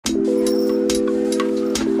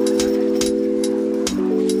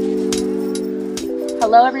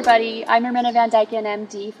Hello everybody, I'm Ermina Van Dyken,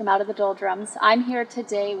 MD from Out of the Doldrums. I'm here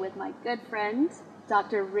today with my good friend,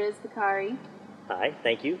 Dr. Bukhari. Hi,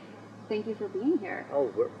 thank you. Thank you for being here.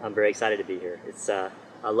 Oh, I'm very excited to be here. It's a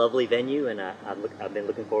lovely venue, and I've been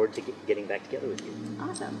looking forward to getting back together with you.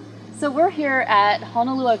 Awesome. So we're here at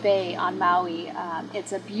Honolua Bay on Maui.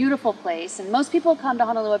 It's a beautiful place, and most people come to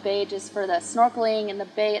Honolua Bay just for the snorkeling and the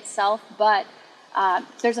bay itself, but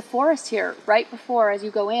there's a forest here right before as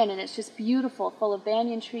you go in, and it's just beautiful, full of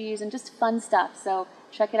banyan trees and just fun stuff. So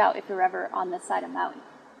check it out if you're ever on this side of Maui.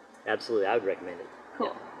 Absolutely, I would recommend it. Cool.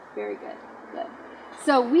 Yeah. Very good. Good.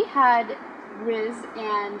 So we had Riz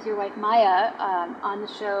and your wife Maya on the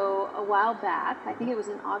show a while back. I think it was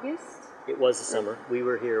in August. It was the summer. We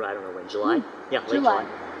were here, I don't know when, July? Yeah, late July.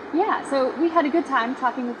 July. Yeah, so we had a good time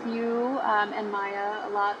talking with you and Maya, a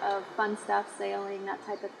lot of fun stuff, sailing, that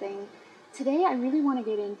type of thing. Today I really want to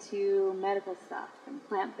get into medical stuff and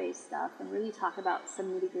plant-based stuff and really talk about some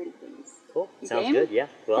nitty-gritty things. Cool. You Sounds game? good, yeah.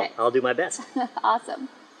 Well, Okay. I'll do my best. Awesome.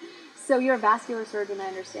 So you're a vascular surgeon, I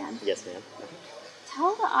understand. Yes, ma'am.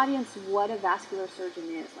 Tell the audience what a vascular surgeon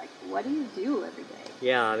is. Like, what do you do every day?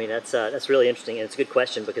 Yeah, I mean, that's really interesting, and it's a good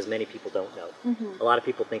question because many people don't know. Mm-hmm. A lot of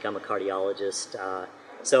people think I'm a cardiologist.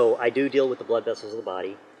 So I do deal with the blood vessels of the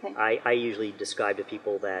body. Okay. I usually describe to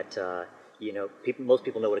people that, most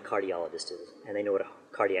people know what a cardiologist is, and they know what a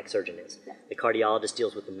cardiac surgeon is. Yeah. The cardiologist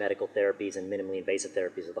deals with the medical therapies and minimally invasive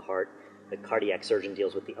therapies of the heart. The cardiac surgeon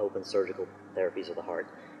deals with the open surgical therapies of the heart.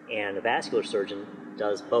 And the vascular surgeon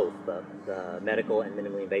does both, the medical and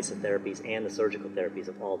minimally invasive therapies and the surgical therapies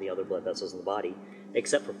of all the other blood vessels in the body,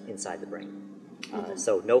 except for inside the brain.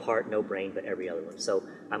 So no heart, no brain, but every other one. So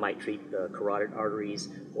I might treat the carotid arteries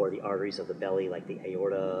or the arteries of the belly, like the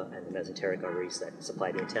aorta and the mesenteric arteries that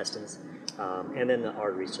supply the intestines, and then the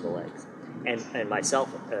arteries to the legs. And myself,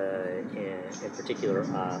 in particular,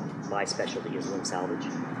 my specialty is limb salvage.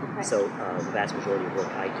 Okay. So the vast majority of work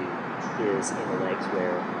I do is in the legs,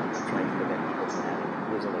 where I'm trying to prevent people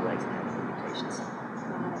from losing their legs and having amputations.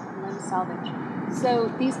 Got it. Limb salvage.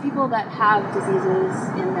 So these people that have diseases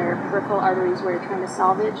in their peripheral arteries where you're trying to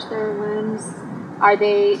salvage their limbs,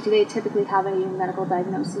 do they typically have any medical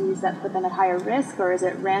diagnoses that put them at higher risk, or is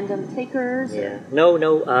it random takers? Yeah, no.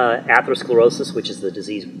 Atherosclerosis, which is the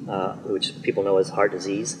disease which people know as heart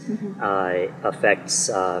disease, affects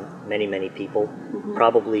many people. Mm-hmm.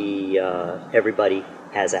 Probably everybody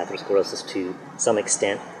has atherosclerosis to some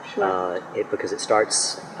extent. Sure. Because it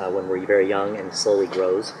starts when we're very young and slowly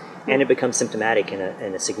grows, and it becomes symptomatic in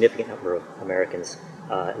a significant number of Americans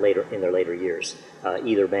later in their later years,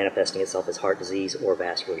 either manifesting itself as heart disease or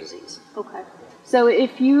vascular disease. Okay. So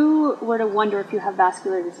if you were to wonder if you have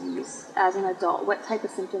vascular disease as an adult, what type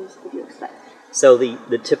of symptoms would you expect? So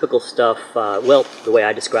the typical stuff, the way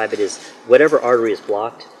I describe it is whatever artery is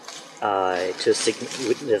blocked,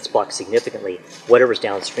 that's blocked significantly, whatever's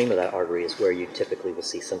downstream of that artery is where you typically will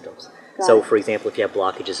see symptoms. So, for example, if you have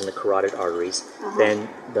blockages in the carotid arteries, then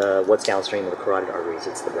what's downstream of the carotid arteries,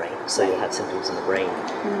 it's the brain. So you'll have symptoms in the brain.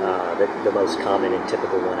 The most common and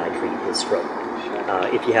typical one I treat is stroke.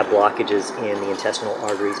 If you have blockages in the intestinal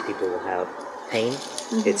arteries, people will have pain.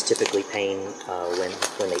 It's typically pain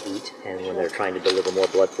when they eat and when they're trying to deliver more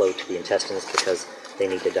blood flow to the intestines because they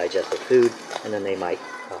need to digest their food, and then they might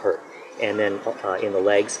hurt. And then in the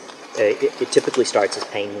legs, it typically starts as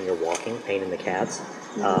pain when you're walking, pain in the calves.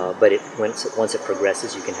 But once it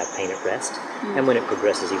progresses, you can have pain at rest. And when it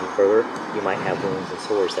progresses even further, you might have wounds and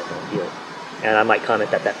sores that don't heal. And I might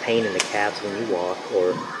comment that pain in the calves when you walk,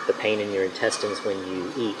 or the pain in your intestines when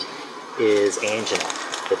you eat, is angina.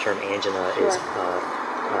 The term angina is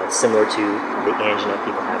similar to the angina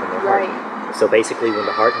people have in their heart. So basically, when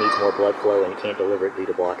the heart needs more blood flow and it can't deliver it due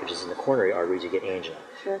to blockages in the coronary arteries, you get angina.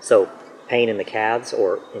 Sure. So pain in the calves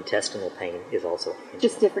or intestinal pain is also angina.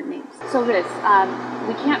 Just different names. So Riz,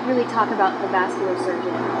 we can't really talk about the vascular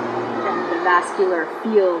surgeon and the vascular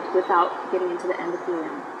field without getting into the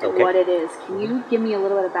endothelium and what it is. Can you give me a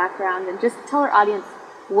little bit of background and just tell our audience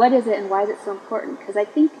what is it and why is it so important? Because I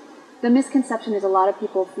think the misconception is a lot of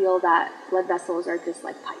people feel that blood vessels are just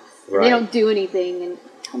like pipes. Right. They don't do anything. And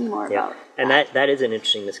tell me more about and that is an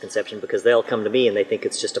interesting misconception, because they'll come to me and they think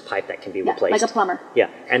it's just a pipe that can be replaced. Like a plumber. Yeah,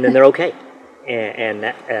 and then they're okay. And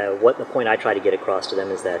what the point I try to get across to them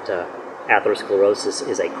is that atherosclerosis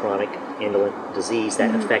is a chronic indolent disease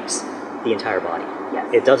that affects the entire body.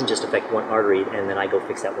 Yes. It doesn't just affect one artery and then I go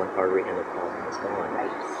fix that one artery and the problem is gone.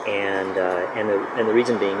 Right. And the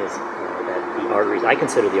reason being is that the arteries, I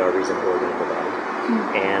consider the arteries an organ of the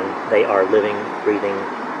body, and they are living, breathing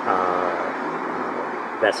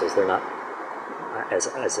vessels. They're not,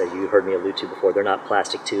 as you heard me allude to before, they're not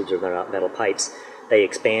plastic tubes or they're not metal pipes. They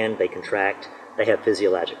expand, they contract, they have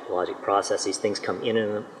physiologic processes. Things come in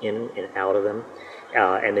and out of them.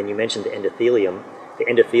 And then you mentioned the endothelium. The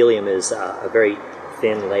endothelium is a very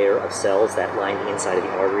thin layer of cells that line the inside of the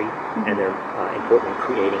artery, and they're important in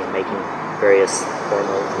creating and making various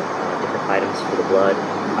hormones and different items for the blood,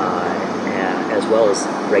 as well as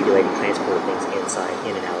regulating transport of things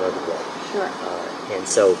in and out of the blood. Sure. And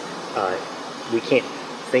so we can't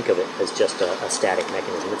think of it as just a static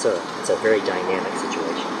mechanism. It's a very dynamic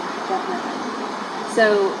situation. Definitely.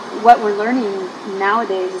 So what we're learning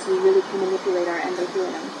nowadays is we really can manipulate our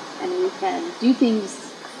endothelium, and we can do things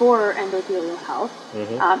for endothelial health,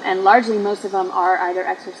 and largely most of them are either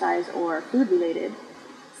exercise or food related.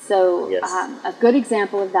 So yes. A good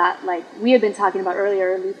example of that, like we had been talking about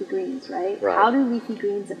earlier, leafy greens, right? Right. How do leafy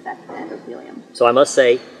greens affect the endothelium? So I must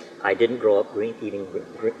say, I didn't grow up eating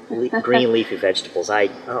green leafy vegetables. I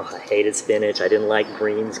hated spinach. I didn't like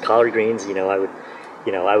greens, collard greens.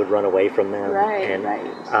 I would run away from them.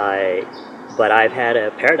 Right. But I've had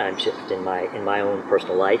a paradigm shift in my own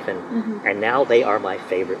personal life, and now they are my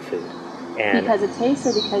favorite food. And because it tastes,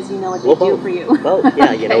 or because you know what they both, do for you? Both,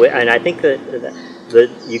 yeah. And I think that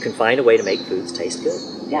you can find a way to make foods taste good.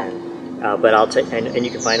 Yeah. And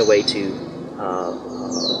you can find a way to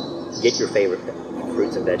get your favorite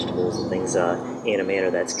fruits and vegetables and things in a manner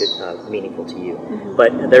that's good, meaningful to you.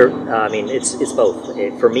 But it's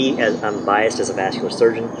both. For me, as I'm biased as a vascular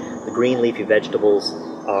surgeon, the green leafy vegetables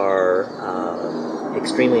are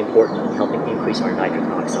extremely important in helping increase our nitric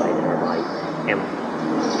oxide in our body. And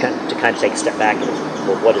to kind of take a step back,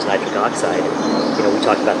 well, what is nitric oxide? We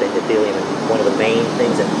talked about the endothelium, and one of the main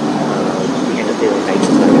things that the endothelium makes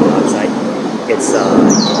is nitric oxide. It's,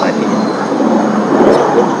 in my opinion, the most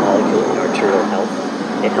important molecule in arterial health.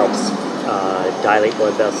 It helps dilate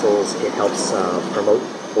blood vessels. It helps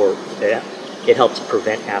it helps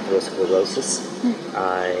prevent atherosclerosis,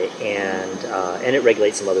 and it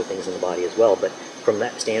regulates some other things in the body as well. But from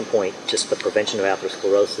that standpoint, just the prevention of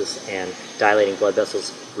atherosclerosis and dilating blood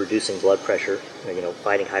vessels, reducing blood pressure,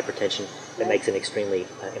 fighting hypertension, it makes an extremely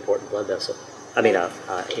important blood vessel.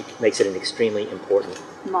 It makes it an extremely important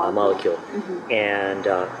molecule. And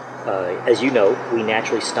as you know, we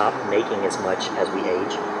naturally stop making as much as we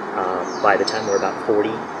age. By the time we're about 40,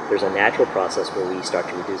 there's a natural process where we start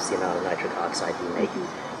to reduce the amount of nitric oxide we make.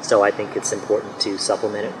 So I think it's important to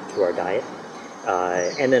supplement it through our diet.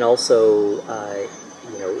 And then also,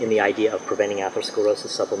 in the idea of preventing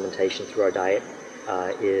atherosclerosis, supplementation through our diet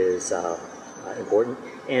is important.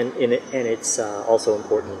 And it's also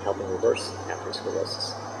important in helping reverse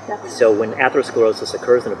atherosclerosis. Definitely. So when atherosclerosis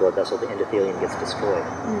occurs in a blood vessel, the endothelium gets destroyed.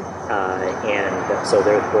 And so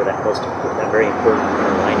therefore that very important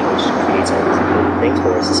inner lining which creates all these important things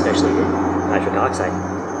for us, especially the nitric oxide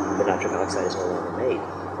is no longer made.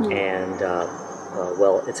 And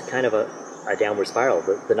well, it's kind of a downward spiral.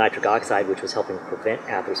 The nitric oxide, which was helping prevent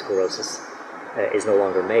atherosclerosis, is no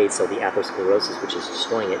longer made, so the atherosclerosis, which is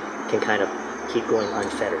destroying it, can kind of keep going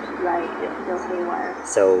unfettered. Right, go haywire.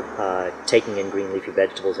 So taking in green leafy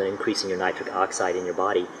vegetables and increasing your nitric oxide in your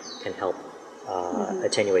body can help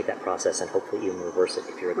attenuate that process and hopefully even reverse it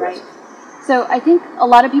if you're aggressive. Right. So I think a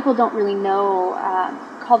lot of people don't really know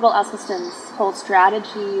Caldwell-Esselstyn's whole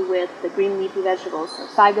strategy with the green leafy vegetables, so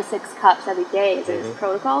 5 to 6 cups every day is his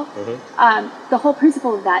protocol. The whole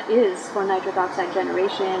principle of that is for nitric oxide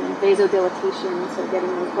generation and vasodilatation, so getting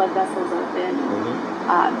those blood vessels open.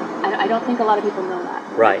 I don't think a lot of people know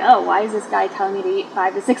that. Right. Like, oh, why is this guy telling me to eat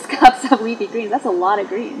 5 to 6 cups of leafy greens? That's a lot of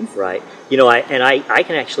greens. Right. I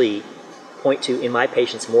can actually point to in my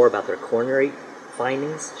patients more about their coronary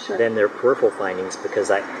findings than their peripheral findings,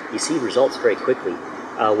 because you see results very quickly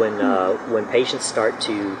when patients start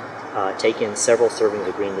to take in several servings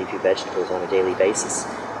of green leafy vegetables on a daily basis.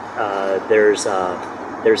 There's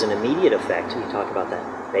an immediate effect. You talk about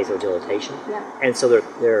that vasodilatation, and so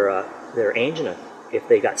their angina, if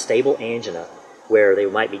they've got stable angina, where they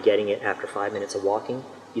might be getting it after 5 minutes of walking,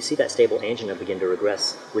 you see that stable angina begin to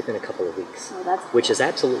regress within a couple of weeks, which is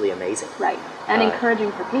absolutely amazing. Right, and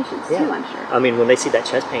encouraging for patients too, I'm sure. I mean, when they see that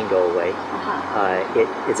chest pain go away,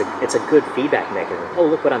 it's a good feedback mechanism. Oh,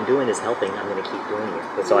 look, what I'm doing is helping. I'm going to keep doing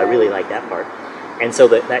it. So I really like that part. And so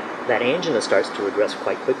that angina starts to regress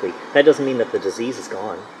quite quickly. That doesn't mean that the disease is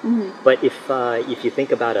gone. But if you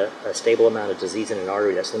think about a stable amount of disease in an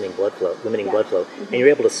artery that's limiting blood flow, and you're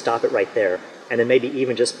able to stop it right there, and then maybe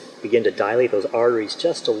even just begin to dilate those arteries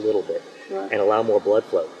just a little bit and allow more blood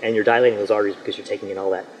flow. And you're dilating those arteries because you're taking in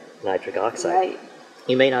all that nitric oxide. Right.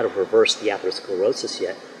 You may not have reversed the atherosclerosis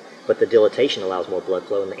yet, but the dilatation allows more blood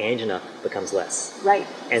flow and the angina becomes less. Right.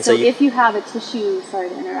 And so if you have a tissue, sorry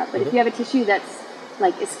to interrupt, but if you have a tissue that's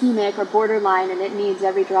like ischemic or borderline and it needs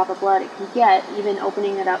every drop of blood it can get, even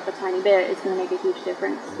opening it up a tiny bit is going to make a huge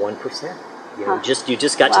difference. 1%. You know, you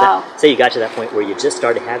just got to that. Say you got to that point where you just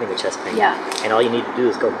started having the chest pain, and all you need to do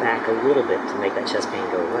is go back a little bit to make that chest pain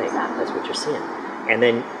go away. Exactly. That's what you're seeing, and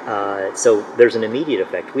then so there's an immediate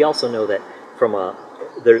effect. We also know that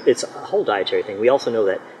it's a whole dietary thing. We also know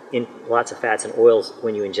that in lots of fats and oils,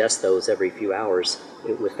 when you ingest those every few hours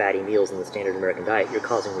with fatty meals in the standard American diet, you're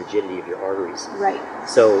causing rigidity of your arteries. Right.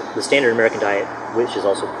 So the standard American diet, which is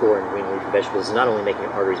also poor in green leafy vegetables, is not only making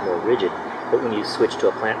your arteries more rigid, but when you switch to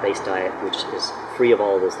a plant-based diet, which is free of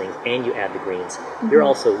all of those things, and you add the greens, you're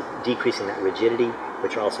also decreasing that rigidity,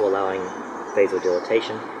 but you're also allowing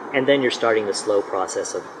vasodilatation, and then you're starting the slow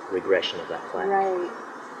process of regression of that fat. Right.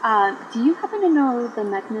 Do you happen to know the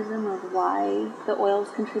mechanism of why the oils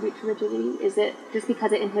contribute to rigidity? Is it just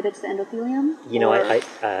because it inhibits the endothelium? You know,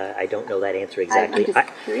 I don't know that answer exactly. I'm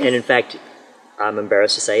just curious. And in fact, I'm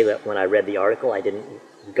embarrassed to say that when I read the article, I didn't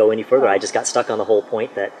go any further. I just got stuck on the whole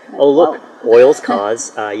point that, oils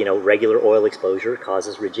cause, regular oil exposure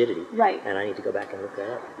causes rigidity. Right. And I need to go back and look that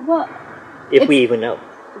up. Well, if we even know.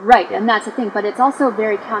 Right, and that's the thing. But it's also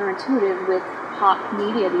very counterintuitive with pop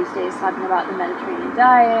media these days talking about the Mediterranean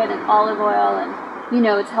diet and olive oil, and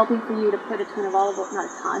it's healthy for you to put a ton of olive oil, not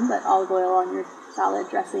a ton, but olive oil on your salad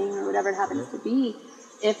dressing or whatever it happens to be,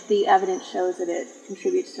 if the evidence shows that it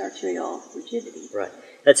contributes to arterial rigidity. Right.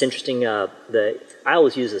 That's interesting. I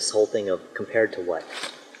always use this whole thing of compared to what.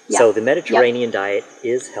 So the Mediterranean diet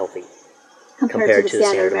is healthy compared to the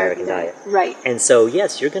standard American diet. Right. And so,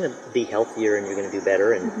 yes, you're going to be healthier and you're going to do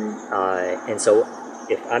better. And so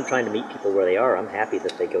if I'm trying to meet people where they are, I'm happy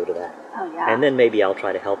that they go to that. Oh, yeah. And then maybe I'll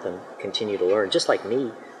try to help them continue to learn. Just like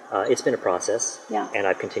me, it's been a process. Yeah. And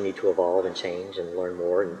I've continued to evolve and change and learn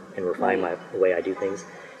more and refine the way I do things.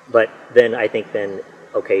 But then I think then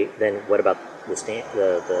what about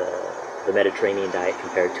the Mediterranean diet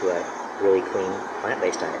compared to a really clean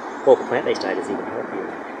plant-based diet? Well, the plant-based diet is even healthier.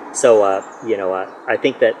 So, I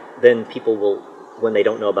think that then people will, when they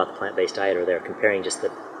don't know about the plant-based diet or they're comparing just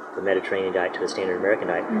the Mediterranean diet to a standard American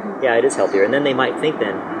diet, it is healthier. And then they might think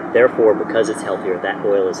then, therefore, because it's healthier, that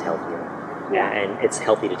oil is healthier. Yeah. And it's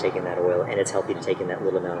healthy to take in that oil, and it's healthy to take in that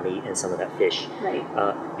little amount of meat and some of that fish. Right.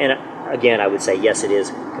 And again, I would say, yes, it is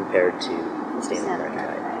compared to the standard American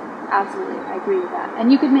diet. Absolutely, I agree with that.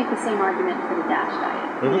 And you could make the same argument for the DASH diet,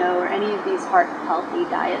 or any of these heart-healthy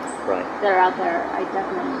diets that are out there. I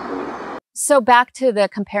definitely agree. So back to the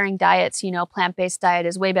comparing diets, plant-based diet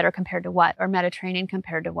is way better compared to what? Or Mediterranean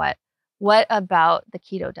compared to what? What about the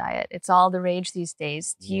keto diet? It's all the rage these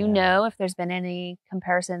days. Do you know if there's been any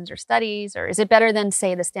comparisons or studies, or is it better than,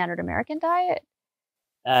 say, the standard American diet?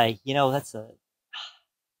 That's the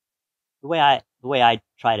way I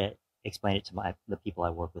try to explain it to the people I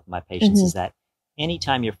work with, my patients, is that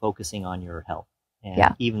anytime you're focusing on your health,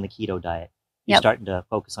 and even the keto diet, you're starting to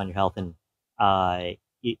focus on your health, and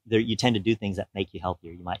you tend to do things that make you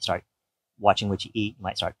healthier. You might start watching what you eat. You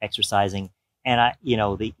might start exercising. And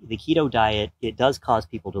the keto diet, it does cause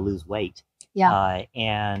people to lose weight. Yeah.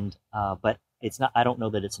 But it's not. I don't know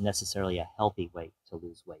that it's necessarily a healthy way to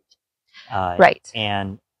lose weight. Right.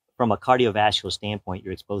 And from a cardiovascular standpoint,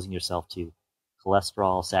 you're exposing yourself to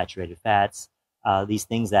cholesterol, saturated fats, these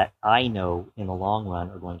things that I know in the long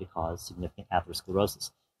run are going to cause significant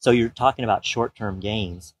atherosclerosis. So you're talking about short-term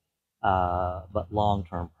gains, but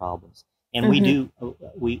long-term problems. And when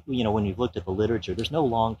we've looked at the literature, there's no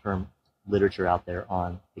long-term literature out there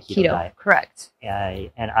on the keto diet. Correct.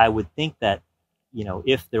 And I would think that,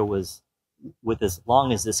 if there was, with as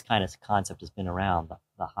long as this kind of concept has been around,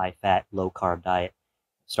 the high-fat, low-carb diet,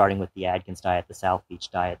 starting with the Atkins diet, the South Beach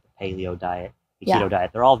diet, the paleo diet, the keto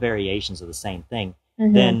diet, they're all variations of the same thing.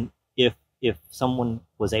 Then if someone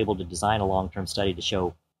was able to design a long-term study to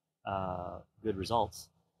show good results,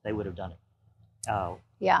 they would have done it.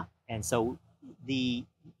 And so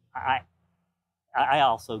I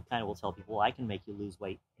also kind of will tell people, I can make you lose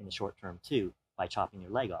weight in the short term too by chopping your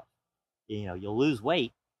leg off. You'll lose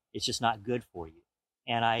weight; it's just not good for you.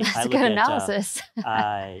 And I look good at analysis.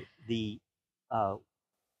 The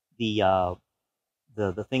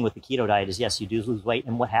thing with the keto diet is, yes, you do lose weight,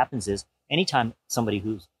 and what happens is anytime somebody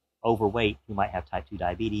who's overweight, who might have type 2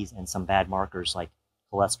 diabetes and some bad markers like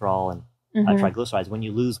cholesterol and triglycerides, when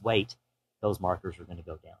you lose weight, those markers are going to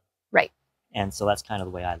go down. Right. And so that's kind of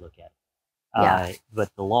the way I look at it. But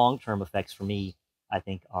the long-term effects for me, I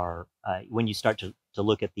think, are when you start to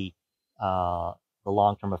look at the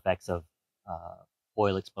long-term effects of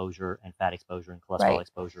oil exposure and fat exposure and cholesterol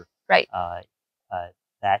exposure. Right.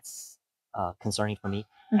 That's concerning for me.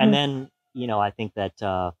 And then, I think that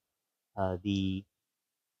the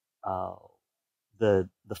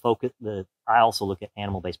the focus. I also look at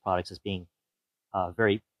animal-based products as being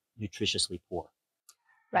very nutritiously poor.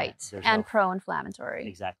 Right, and pro-inflammatory.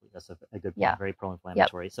 Exactly, that's a good point. Yeah. Very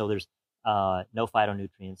pro-inflammatory. Yep. So there's no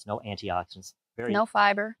phytonutrients, no antioxidants. No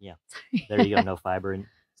fiber. Yeah, there you go, no fiber. And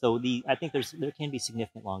so I think there can be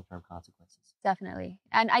significant long-term consequences. Definitely,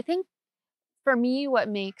 and I think for me, what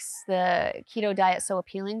makes the keto diet so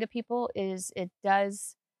appealing to people is it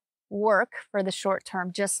does work for the short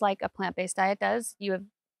term, just like a plant-based diet does. You have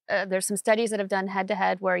there's some studies that have done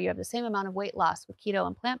head-to-head where you have the same amount of weight loss with keto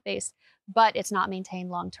and plant-based, but it's not maintained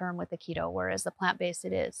long-term with the keto, whereas the plant-based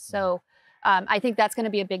it is. So I think that's going to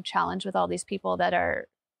be a big challenge with all these people that are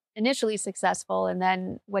initially successful, and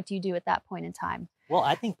then what do you do at that point in time? Well,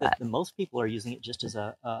 I think that most people are using it just as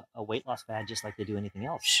a weight loss fad, just like they do anything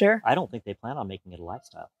else. Sure. I don't think they plan on making it a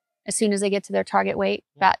lifestyle. As soon as they get to their target weight,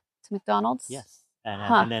 back to McDonald's? Yes.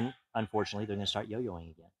 And then, unfortunately, they're going to start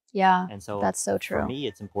yo-yoing again. Yeah, and so that's so true. For me,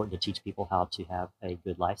 it's important to teach people how to have a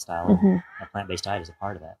good lifestyle, and a plant-based diet is a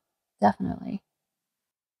part of that. Definitely.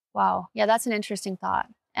 Wow. Yeah, that's an interesting thought.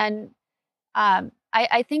 And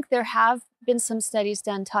I think there have been some studies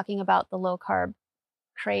done talking about the low-carb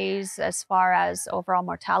craze as far as overall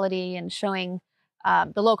mortality, and showing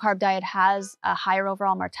the low-carb diet has a higher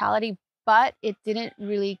overall mortality, but it didn't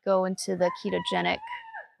really go into the ketogenic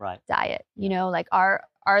diet. You know, like are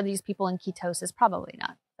these people in ketosis? Probably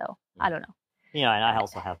not. So I don't know. You know, and I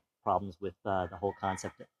also have problems with the whole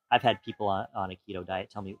concept. I've had people on a keto diet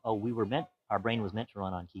tell me, "Oh, our brain was meant to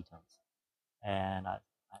run on ketones," and I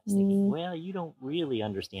was thinking, well, you don't really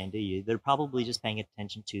understand, do you? They're probably just paying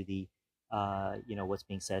attention to the, what's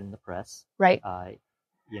being said in the press. Right.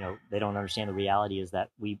 They don't understand the reality is that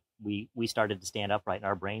we started to stand upright and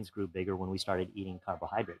our brains grew bigger when we started eating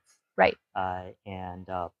carbohydrates. Right. And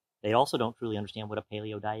they also don't truly understand what a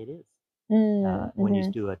paleo diet is. When you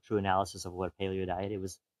do a true analysis of what a paleo diet, it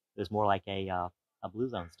was more like a Blue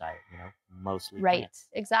Zones diet, mostly plants.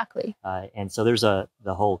 Exactly. And so there's the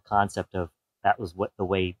whole concept of that was the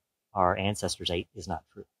way our ancestors ate is not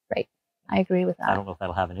true. Right. I agree with that. I don't know if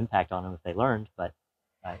that'll have an impact on them if they learned, but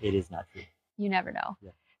it is not true. You never know.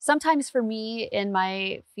 Yeah. Sometimes for me in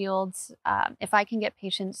my fields, if I can get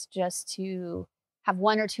patients just to have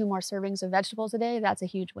 1 or 2 more servings of vegetables a day, that's a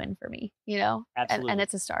huge win for me, Absolutely. And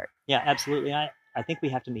it's a start. Yeah, absolutely. I think we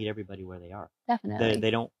have to meet everybody where they are. Definitely.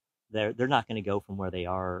 They're not going to go from where they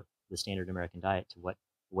are, the standard American diet, to the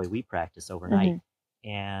way we practice overnight.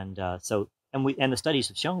 And and the studies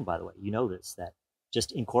have shown, by the way, this, that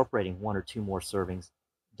just incorporating 1 or 2 more servings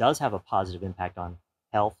does have a positive impact on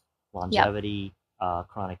health, longevity,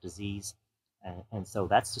 chronic disease. And so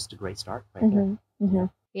that's just a great start right there.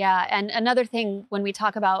 Yeah. And another thing when we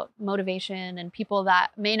talk about motivation and people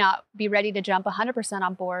that may not be ready to jump 100%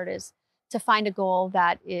 on board is to find a goal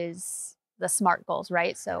that is the SMART goals,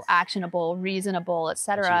 right? So actionable, reasonable,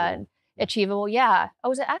 etc. And achievable. Yeah.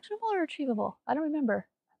 Oh, is it actionable or achievable? I don't remember.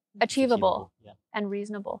 Achievable. And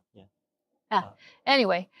reasonable.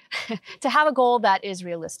 Anyway, to have a goal that is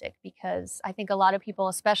realistic, because I think a lot of people,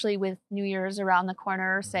 especially with New Year's around the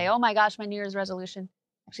corner, say, oh my gosh, my New Year's resolution.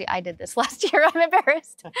 Actually, I did this last year. I'm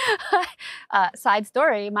embarrassed. Side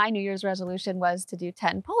story, my New Year's resolution was to do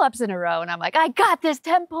 10 pull-ups in a row. And I'm like, I got this,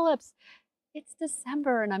 10 pull-ups. It's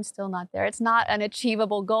December and I'm still not there. It's not an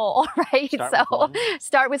achievable goal, right?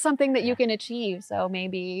 Start with something that you can achieve. So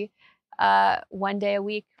maybe 1 day a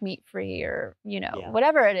week meat-free, or,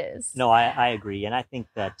 whatever it is. No, I agree. And I think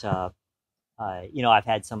that, I've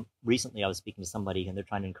had recently I was speaking to somebody and they're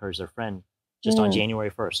trying to encourage their friend just on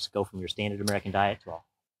January 1st, go from your standard American diet to a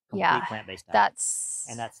complete plant-based diet.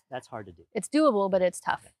 That's hard to do. It's doable, but it's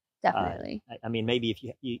tough. Definitely. I mean, maybe if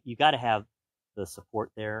you got to have the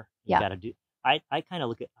support there. You got to do. I kind of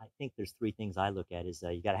look at. I think there's 3 things I look at is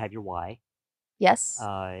you got to have your why. Yes.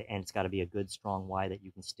 And it's got to be a good, strong why that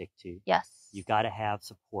you can stick to. Yes. You've got to have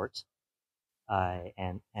support,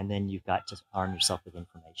 and then you've got to arm yourself with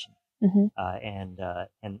information. And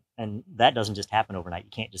that doesn't just happen overnight.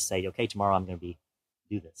 You can't just say, okay, tomorrow I'm going to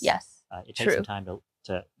do this. Yes. It takes some time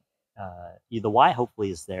to the why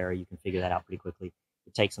hopefully is there. You can figure that out pretty quickly.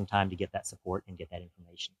 It takes some time to get that support and get that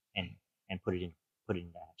information and put it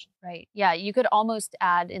into action. Right. Yeah. You could almost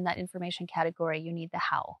add in that information category, you need the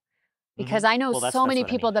how. Because I know so many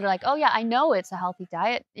people that are like, oh yeah, I know it's a healthy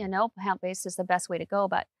diet, plant-based is the best way to go,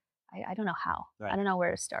 but I don't know how. Right. I don't know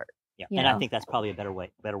where to start. Yeah. And I think that's probably a better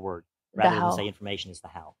word. Rather than say information is the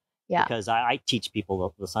how. Yeah. Because I teach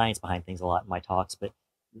people the science behind things a lot in my talks, but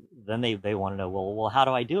then they want to know, well, how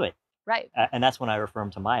do I do it? Right. And that's when I refer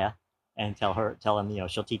them to Maya and tell them,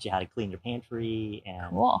 she'll teach you how to clean your pantry and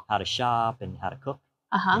how to shop and how to cook.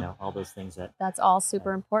 All those things that's all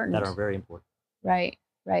super important. That are very important. Right,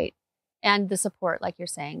 right. And the support, like you're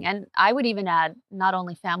saying. And I would even add not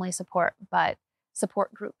only family support, but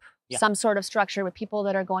support group. Yeah. Some sort of structure with people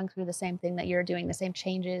that are going through the same thing that you're doing, the same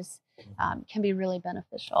changes, can be really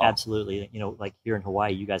beneficial. Absolutely. You know, like here in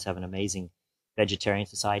Hawaii, you guys have an amazing vegetarian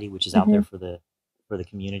society, which is out there for the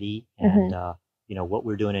community. And, you know, what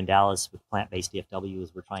we're doing in Dallas with plant-based DFW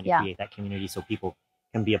is we're trying to create that community so people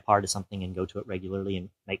can be a part of something and go to it regularly and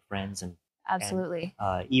make friends. And absolutely.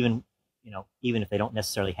 And, even, you know, even if they don't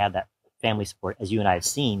necessarily have that family support, as you and I have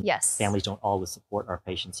seen, families don't always support our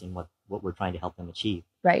patients in what we're trying to help them achieve.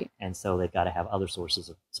 Right. And so they've got to have other sources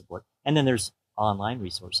of support. And then there's online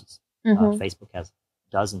resources. Facebook has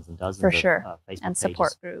dozens and dozens of Facebook and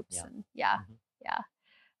support pages. groups.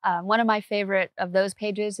 And one of my favorite of those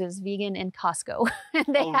pages is Vegan in Costco. And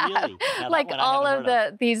they have like all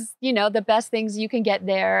of these, you know, the best things you can get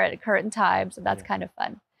there at current times. And that's kind of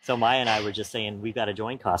fun. So Maya and I were just saying we've got to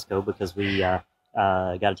join Costco because we got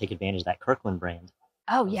to take advantage of that Kirkland brand.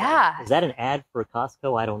 Oh, yeah. Is that an ad for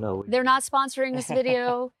Costco? I don't know. They're not sponsoring this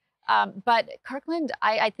video. But Kirkland,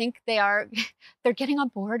 I think they're getting on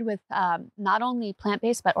board with not only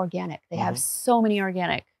plant-based, but organic. They have so many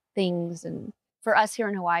organic things. And for us here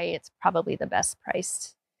in Hawaii, it's probably the best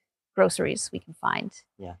priced groceries we can find.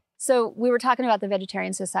 Yeah. So we were talking about the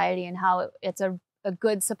Vegetarian Society and how it's a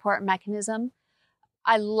good support mechanism.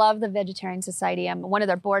 I love the Vegetarian Society. I'm one of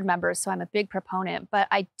their board members, so I'm a big proponent. But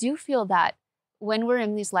I do feel that when we're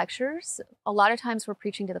in these lectures, a lot of times we're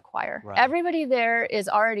preaching to the choir. Right. Everybody there is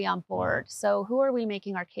already on board. So who are we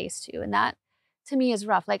making our case to? And that, to me, is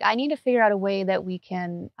rough. Like, I need to figure out a way that we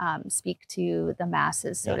can speak to the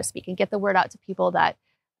masses, so to speak, and get the word out to people that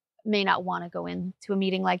may not want to go into a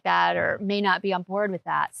meeting like that or may not be on board with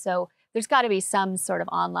that. So there's got to be some sort of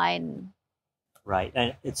online. Right.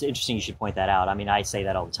 And it's interesting you should point that out. I mean, I say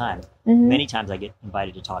that all the time. Many times I get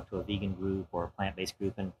invited to talk to a vegan group or a plant-based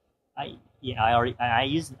group, and I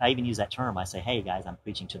even use that term. I say, hey guys, I'm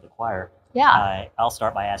preaching to the choir. Yeah. I'll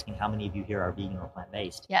start by asking how many of you here are vegan or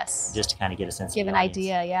plant-based. Yes. Just to kind of get a sense. Give of an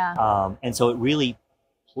idea. Yeah. And so it really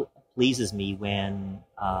pleases me when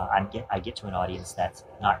I get to an audience that's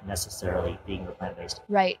not necessarily vegan or plant-based.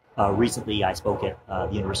 Right. Recently, I spoke at the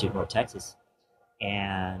University of North Texas,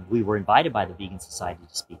 and we were invited by the Vegan Society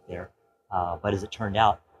to speak there. But as it turned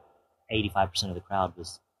out, 85% of the crowd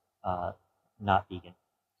was not vegan.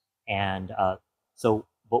 And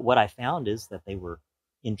but what I found is that they were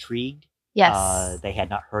intrigued. Yes. They had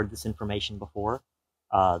not heard this information before.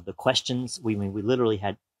 The questions, we literally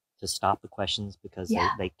had to stop the questions because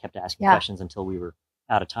they kept asking questions until we were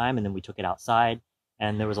out of time. And then we took it outside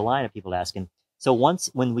and there was a line of people asking. So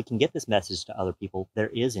when we can get this message to other people, there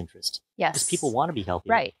is interest. Yes. Because people want to be healthy.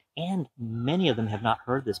 Right. And many of them have not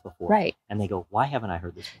heard this before. Right. And they go, why haven't I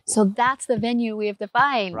heard this before? So that's the venue we have to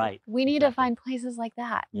find. Right. We need to find places like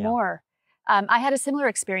that more. I had a similar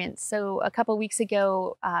experience. So a couple of weeks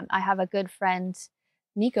ago, I have a good friend,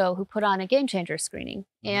 Nico, who put on a Game Changer screening.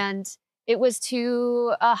 And it was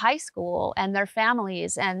to a high school and their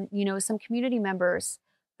families and, you know, some community members.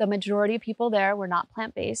 The majority of people there were not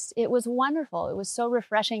plant-based. It was wonderful. It was so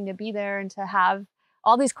refreshing to be there and to have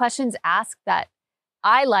all these questions asked that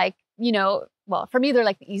I like, you know, well, for me, they're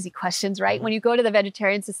like the easy questions, right? When you go to the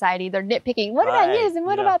Vegetarian Society, they're nitpicking, what about this and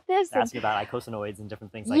what about this? Asking about icosanoids and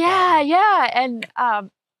different things like that. Yeah. And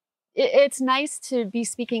it's nice to be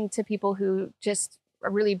speaking to people who just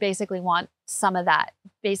really basically want some of that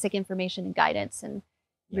basic information and guidance and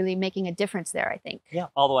really making a difference there, I think. Yeah,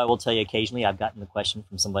 although I will tell you, occasionally I've gotten the question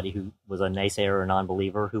from somebody who was a naysayer or a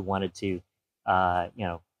non-believer who wanted to, you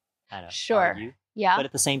know, kind of argue. Yeah. But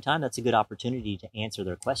at the same time, that's a good opportunity to answer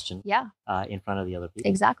their question in front of the other people.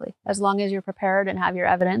 Exactly. As long as you're prepared and have your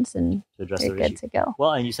evidence and to address you're good to go.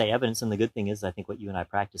 Well, and you say evidence, and the good thing is I think what you and I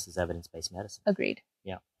practice is evidence-based medicine. Agreed.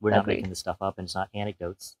 Yeah. We're not making this stuff up, and it's not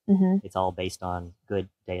anecdotes. It's all based on good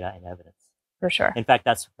data and evidence. For sure. In fact,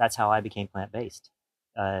 that's how I became plant-based.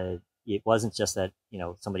 It wasn't just that, you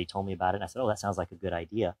know, somebody told me about it and I said, oh, that sounds like a good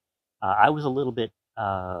idea. I was a little bit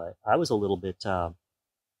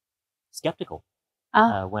skeptical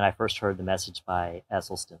when I first heard the message by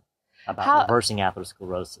Esselstyn about reversing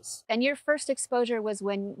atherosclerosis. And your first exposure was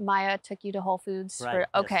when Maya took you to Whole Foods? Right.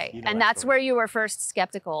 Okay. Yes, and that's where you were first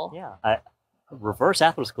skeptical. Yeah. Reverse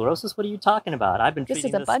atherosclerosis? What are you talking about? I've been treating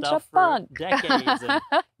this stuff for decades, and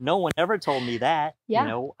no one ever told me that. Yeah. You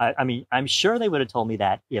know, I mean, I'm sure they would have told me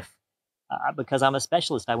that if, because I'm a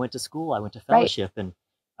specialist. I went to school, I went to fellowship, and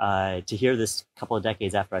to hear this a couple of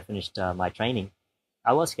decades after I finished my training,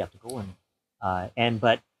 I was skeptical,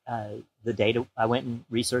 but the data, I went and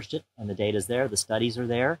researched it, and the data's there, the studies are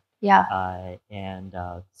there. Yeah.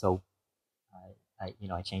 So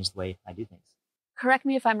I changed the way I do things. correct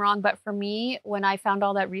me if I'm wrong, but for me, when I found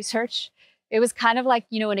all that research, it was kind of like,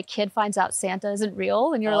 you know, when a kid finds out Santa isn't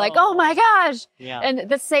real and you're like, oh my gosh. Yeah. And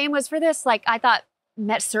the same was for this. Like, I thought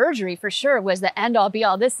surgery for sure was the end all be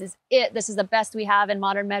all. This is it. This is the best we have in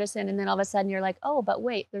modern medicine. And then all of a sudden you're like, oh, but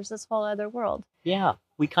wait, there's this whole other world. Yeah.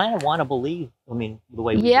 We kind of want to believe, I mean, the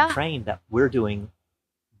way we've been trained, that we're doing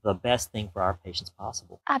the best thing for our patients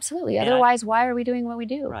possible. Absolutely. Otherwise, why are we doing what we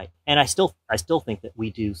do? Right. And I still think that we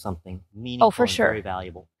do something meaningful for sure. and very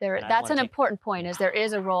valuable. That's an important point, is there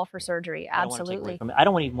is a role for surgery. Absolutely. I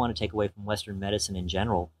don't even want to take away from Western medicine in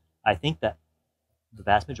general. I think that the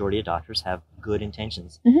vast majority of doctors have good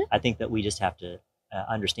intentions. I think that we just have to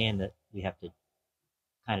understand that we have to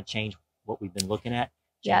kind of change what we've been looking at,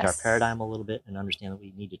 change our paradigm a little bit, and understand that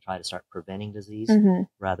we need to try to start preventing disease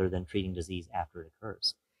rather than treating disease after it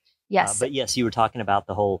occurs. Yes. But yes, you were talking about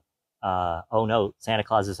the whole, oh no, Santa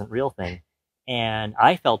Claus isn't real thing. And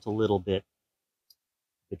I felt a little bit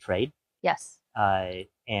betrayed. Yes.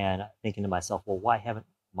 And thinking to myself, well, why haven't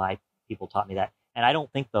my people taught me that? And I don't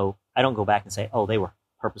think, though, I don't go back and say, oh, they were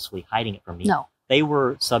purposefully hiding it from me. No. They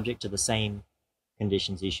were subject to the same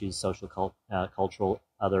conditions, issues, social, cultural,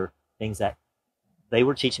 other things that they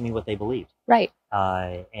were teaching me what they believed. Right.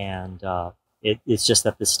 It's just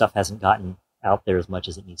that this stuff hasn't gotten out there as much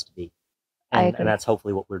as it needs to be. And that's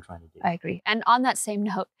hopefully what we're trying to do. I agree. And on that same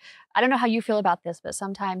note, I don't know how you feel about this, but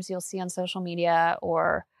sometimes you'll see on social media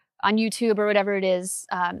or on YouTube or whatever it is,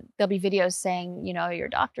 there'll be videos saying, you know, your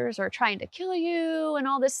doctors are trying to kill you and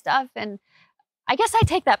all this stuff. And I guess I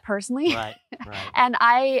take that personally. Right. And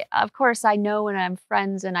of course, I know when I'm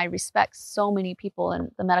friends and I respect so many people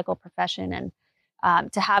in the medical profession, and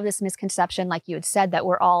to have this misconception, like you had said, that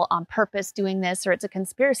we're all on purpose doing this or it's a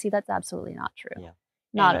conspiracy, that's absolutely not true. Yeah.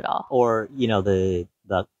 Not at all. Or, you know,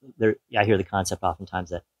 I hear the concept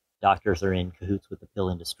oftentimes that doctors are in cahoots with the pill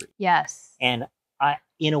industry. Yes. And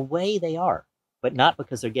in a way they are, but not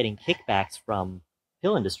because they're getting kickbacks from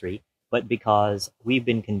pill industry, but because we've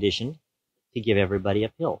been conditioned to give everybody a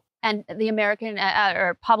pill. And the American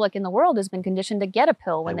or public in the world has been conditioned to get a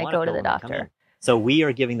pill when they go to the doctor. So we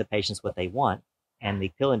are giving the patients what they want, and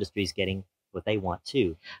the pill industry is getting what they want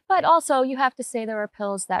too. But also, you have to say there are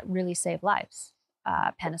pills that really save lives.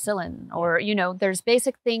 Penicillin, or, you know, there's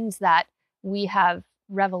basic things that we have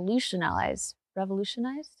revolutionized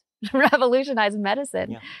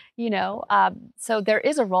medicine, you know, so there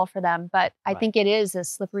is a role for them, but I think it is a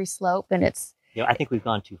slippery slope, and it's, you know, I think we've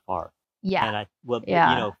gone too far. Yeah. And you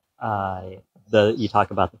know, you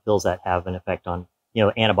talk about the pills that have an effect on, you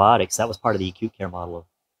know, antibiotics. That was part of the acute care model of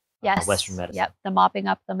Western medicine. Yep. The mopping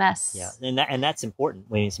up the mess. Yeah. And that's important.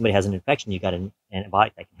 When somebody has an infection, you got an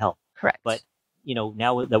antibiotic that can help. Correct. But, you know,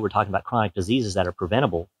 now that we're talking about chronic diseases that are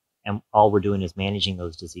preventable, and all we're doing is managing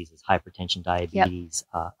those diseases, hypertension, diabetes,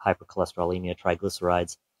 hypercholesterolemia,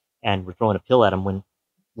 triglycerides, and we're throwing a pill at them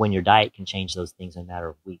when your diet can change those things in a matter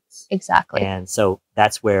of weeks. Exactly. And so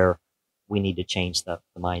that's where we need to change the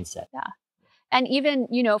mindset. Yeah. And even,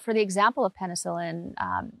 you know, for the example of penicillin,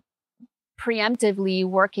 preemptively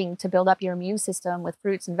working to build up your immune system with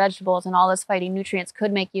fruits and vegetables and all those fighting nutrients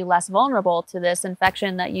could make you less vulnerable to this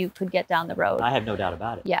infection that you could get down the road. I have no doubt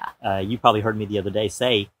about it. Yeah. You probably heard me the other day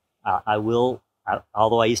say,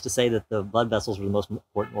 although I used to say that the blood vessels were the most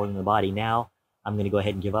important organ in the body, now I'm going to go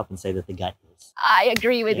ahead and give up and say that the gut is. I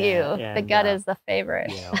agree with you. The gut is the favorite.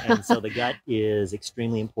 You know, and so the gut is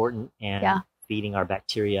extremely important, and feeding our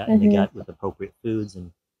bacteria in the gut with appropriate foods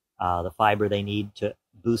and the fiber they need to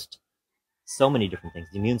boost so many different things,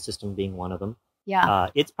 the immune system being one of them. Yeah.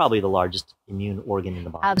 It's probably the largest immune organ in the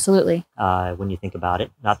body. Absolutely. When you think about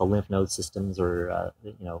it, not the lymph node systems or,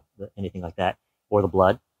 you know, anything like that, or the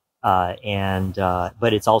blood. But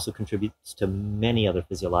it also contributes to many other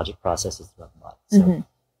physiologic processes throughout the body.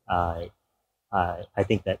 So I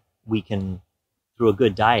think that we can, through a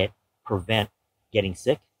good diet, prevent getting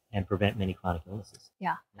sick and prevent many chronic illnesses.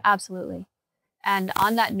 Yeah, absolutely. And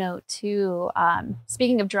on that note, too,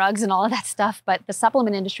 speaking of drugs and all of that stuff, but the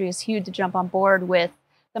supplement industry is huge to jump on board with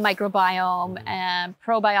the microbiome and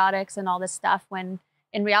probiotics and all this stuff, when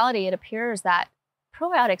in reality, it appears that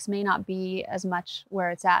probiotics may not be as much where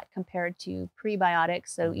it's at compared to prebiotics.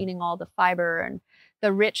 So eating all the fiber and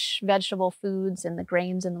the rich vegetable foods and the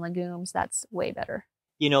grains and the legumes, that's way better.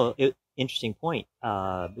 You know, interesting point,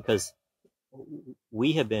 because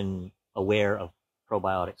we have been aware of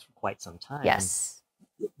probiotics for quite some time. Yes.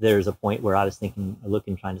 There's a point where I was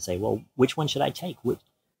looking, trying to say, well, which one should I take?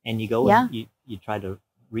 And you go and you try to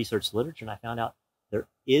research literature, and I found out there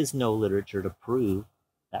is no literature to prove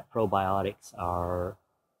that probiotics are,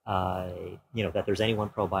 you know, that there's any one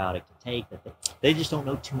probiotic to take, that they just don't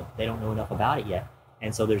know too much. They don't know enough about it yet.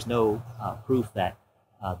 And so there's no proof that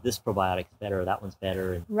this probiotic's better, that one's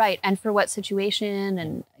better. And right. And for what situation?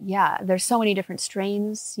 And yeah, there's so many different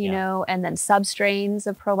strains, you know, and then sub-strains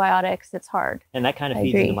of probiotics. It's hard. And that kind of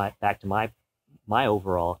feeds into back to my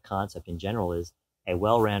overall concept in general is a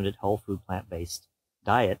well-rounded whole food plant-based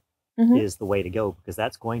diet is the way to go, because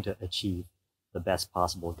that's going to achieve the best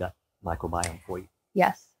possible gut microbiome for you.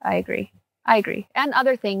 Yes, I agree. And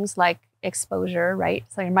other things like exposure, right?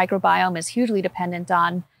 So your microbiome is hugely dependent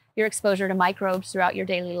on your exposure to microbes throughout your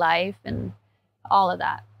daily life and all of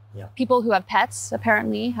that. Yeah. People who have pets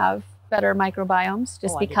apparently have better microbiomes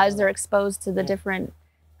just because they're exposed to the different,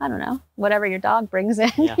 I don't know, whatever your dog brings in,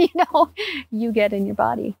 you know, you get in your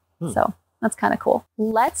body. So that's kind of cool.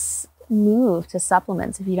 Let's move to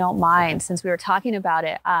supplements, if you don't mind, since we were talking about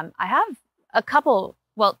it. I have a couple,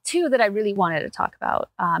 well, two that I really wanted to talk about.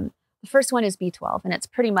 The first one is B12, and it's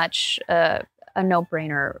pretty much a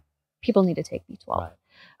no-brainer. People need to take B12. Right.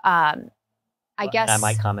 I guess I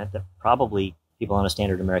might comment that probably people on a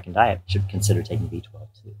standard American diet should consider taking B12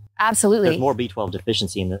 too. Absolutely. There's more B12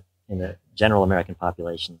 deficiency in the general American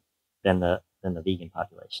population than the vegan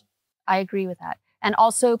population. I agree with that. And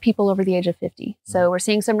also people over the age of 50. So we're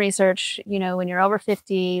seeing some research, you know, when you're over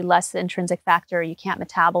 50, less intrinsic factor, you can't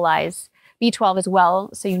metabolize B12 as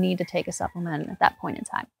well. So you need to take a supplement at that point in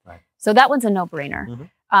time. Right. So that one's a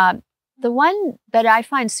no-brainer. The one that I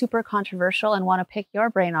find super controversial and want to pick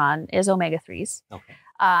your brain on is omega-3s. Okay.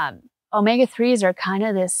 Omega-3s are kind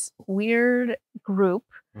of this weird group.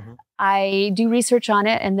 I do research on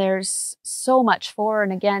it, and there's so much for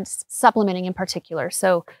and against supplementing in particular.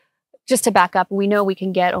 So just to back up, we know we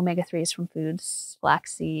can get omega-3s from foods,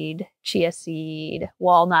 flaxseed, chia seed,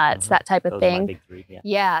 walnuts, that type of thing. Are my big three,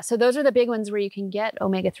 yeah. So those are the big ones where you can get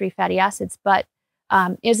omega-3 fatty acids. But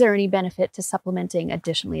is there any benefit to supplementing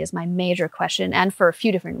additionally is my major question, and for a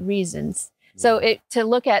few different reasons. So to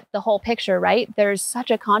look at the whole picture, right, there's such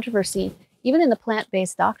a controversy, even in the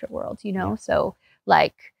plant-based doctor world, you know. So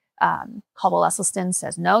like Caldwell Esselstyn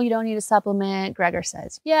says, no, you don't need a supplement. Greger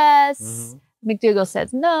says, yes. McDougall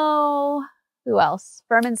says no. Who else?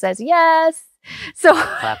 Furman says yes. So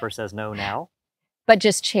Clapper says no now. But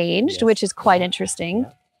just changed, which is quite interesting.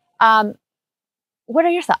 What are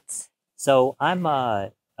your thoughts? So I'm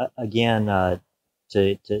again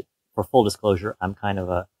for full disclosure, I'm kind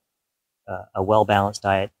of a well-balanced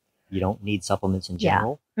diet. You don't need supplements in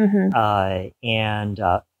general. And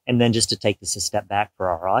then just to take this a step back for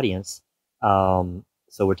our audience,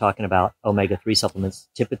 so we're talking about omega-3 supplements.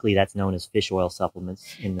 Typically, that's known as fish oil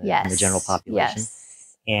supplements in the general population.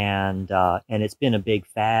 And it's been a big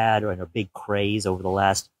fad or a big craze over the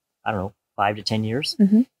last, I don't know, 5 to 10 years.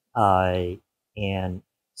 And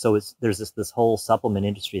so there's this whole supplement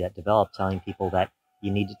industry that developed telling people that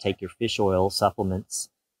you need to take your fish oil supplements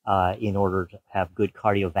in order to have good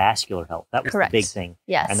cardiovascular health. That was the big thing.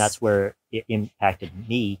 And that's where it impacted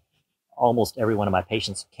me. Almost every one of my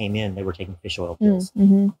patients came in, they were taking fish oil pills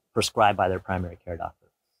prescribed by their primary care doctor.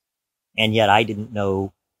 And yet I didn't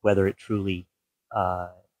know whether it truly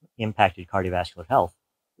impacted cardiovascular health.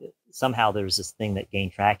 Somehow there was this thing that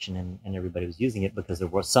gained traction and everybody was using it because there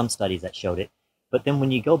were some studies that showed it. But then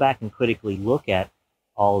when you go back and critically look at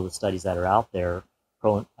all of the studies that are out there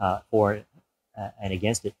for and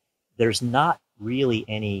against it, there's not really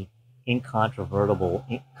any incontrovertible,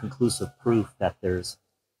 conclusive proof that there's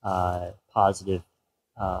positive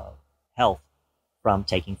health from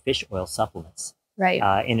taking fish oil supplements. Right.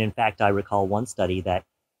 And in fact, I recall one study that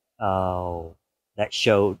looked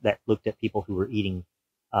at people who were eating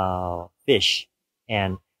fish,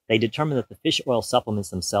 and they determined that the fish oil supplements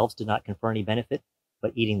themselves did not confer any benefit,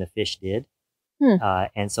 but eating the fish did.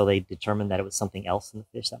 And so they determined that it was something else in the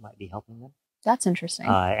fish that might be helping them. That's interesting.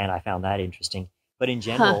 And I found that interesting. But in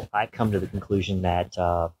general, I've come to the conclusion that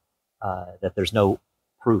that there's no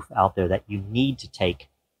proof out there that you need to take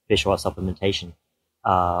fish oil supplementation,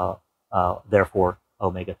 therefore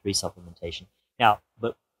omega-3 supplementation. Now,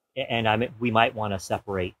 we might want to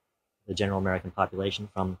separate the general American population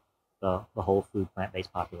from the whole food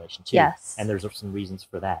plant-based population too. And there's some reasons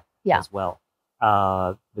for that as well.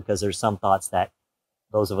 Because there's some thoughts that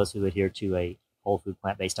those of us who adhere to a whole food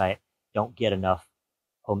plant-based diet don't get enough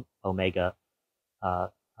omega 3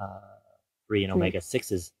 and omega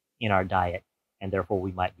 6s in our diet, and therefore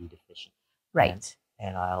we might be deficient. Right.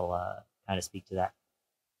 And I'll kind of speak to that.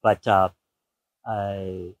 But to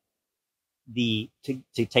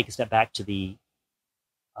take a step back to the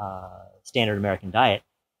standard American diet,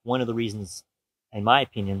 one of the reasons, in my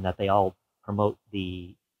opinion, that they all promote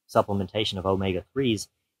the supplementation of omega-3s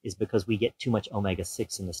is because we get too much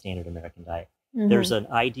omega-6 in the standard American diet. There's an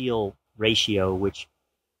ideal ratio, which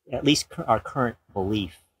at least our current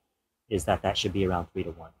belief is that that should be around 3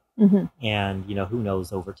 to 1. And, you know, who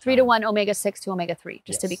knows over time. 3 to 1 omega-6 to omega-3,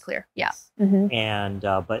 just to be clear. Yeah. And,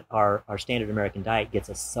 but our standard American diet gets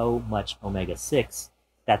us so much omega-6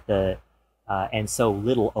 that and so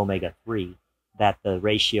little omega-3 that the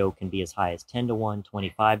ratio can be as high as 10 to 1,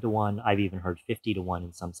 25 to 1. I've even heard 50 to 1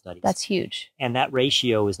 in some studies. That's huge. And that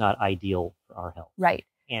ratio is not ideal for our health. Right.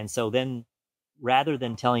 And so then rather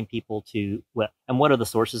than telling people to, and what are the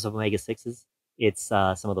sources of omega-6s? It's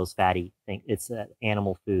some of those fatty things. It's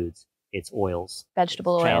animal foods. It's oils.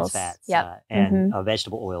 Vegetable oils. Trans fats. And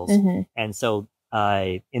vegetable oils. And so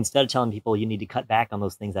instead of telling people you need to cut back on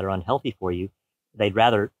those things that are unhealthy for you, they'd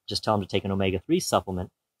rather just tell them to take an omega-3 supplement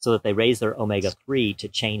so that they raise their omega-3 to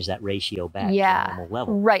change that ratio back to a normal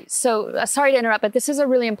level. Right. So sorry to interrupt, but this is a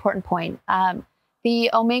really important point. The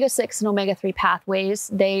omega-6 and omega-3 pathways,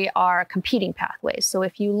 they are competing pathways. So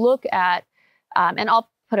if you look at, and I'll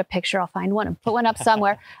put a picture, I'll find one and put one up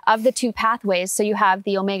somewhere, of the two pathways. So you have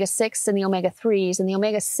the omega-6 and the omega-3s, and the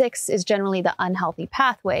omega-6 is generally the unhealthy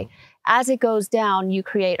pathway. As it goes down, you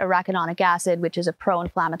create arachidonic acid, which is a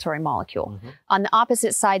pro-inflammatory molecule. On the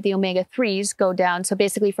opposite side, the omega-3s go down. So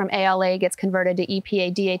basically from ALA gets converted to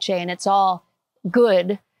EPA, DHA, and it's all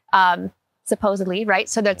good, supposedly, right?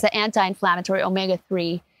 So that's the anti-inflammatory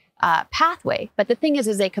omega-3 pathway. But the thing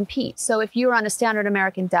is they compete. So if you're on a standard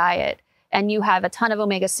American diet and you have a ton of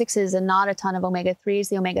omega-6s and not a ton of omega-3s,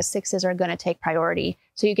 the omega-6s are going to take priority.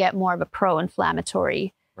 So you get more of a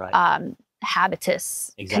pro-inflammatory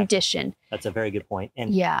habitus condition. That's a very good point.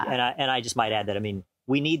 And and I just might add that, I mean,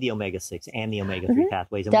 we need the omega-6 and the omega-3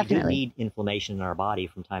 pathways, and we do need inflammation in our body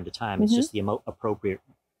from time to time. It's just the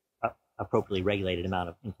appropriately regulated amount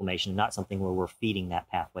of inflammation, not something where we're feeding that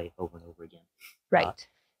pathway over and over again. Right.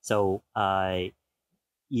 So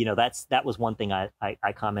you know, that was one thing I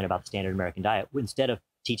comment about the standard American diet. Instead of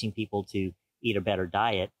teaching people to eat a better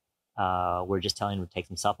diet, we're just telling them to take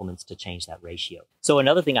some supplements to change that ratio. So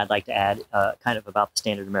another thing I'd like to add, kind of about the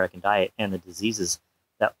standard American diet and the diseases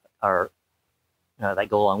that are that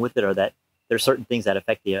go along with it, are that there are certain things that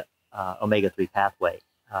affect the omega-3 pathway,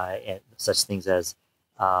 such things as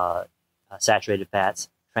saturated fats,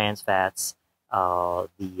 trans fats,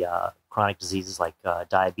 the chronic diseases like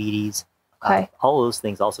diabetes. All those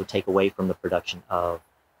things also take away from the production of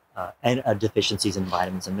deficiencies in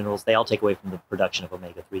vitamins and minerals. They all take away from the production of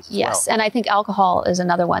omega-3s as well. Yes, and I think alcohol is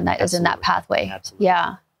another one that is in that pathway. Absolutely.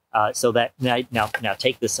 Yeah. So that now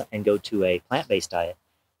take this and go to a plant-based diet,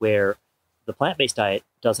 where the plant-based diet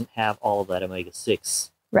doesn't have all of that omega-6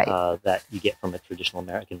 that you get from a traditional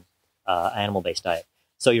American animal-based diet.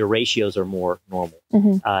 So your ratios are more normal,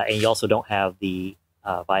 and you also don't have the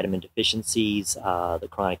vitamin deficiencies, the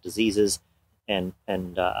chronic diseases. And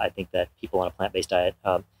I think that people on a plant-based diet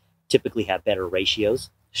typically have better ratios.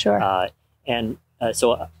 Sure.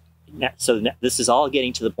 So this is all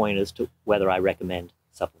getting to the point as to whether I recommend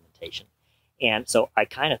supplementation. And so I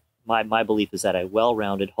kind of, my belief is that a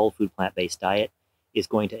well-rounded whole food plant-based diet is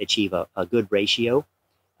going to achieve a good ratio.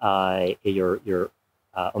 Your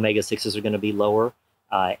omega-6s are going to be lower,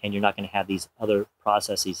 and you're not going to have these other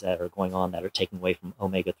processes that are going on that are taking away from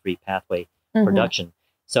omega-3 pathway production.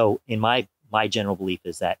 So in my general belief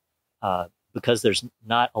is that because there's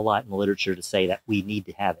not a lot in the literature to say that we need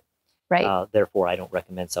to have it, therefore I don't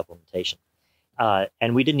recommend supplementation.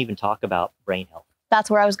 And we didn't even talk about brain health. That's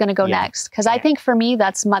where I was going to go next, because I think for me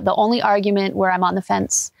that's the only argument where I'm on the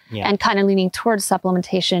fence and kind of leaning towards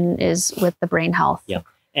supplementation is with the brain health. Yeah,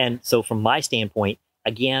 and so from my standpoint,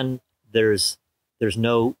 again, there's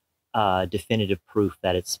no definitive proof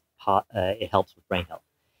that it helps with brain health.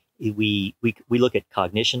 We look at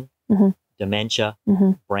cognition, dementia,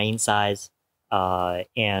 brain size,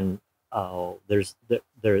 and there's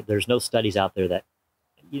no studies out there that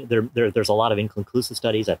there's a lot of inconclusive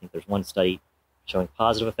studies. I think there's one study showing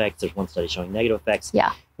positive effects. There's one study showing negative effects.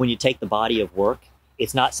 Yeah. When you take the body of work,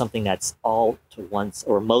 it's not something that's all to once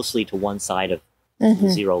or mostly to one side of the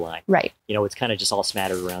zero line. Right. You know, it's kind of just all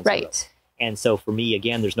smattered around zero. And so for me,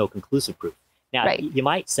 again, there's no conclusive proof. Now, you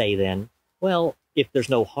might say then, well, if there's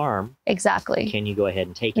no harm, can you go ahead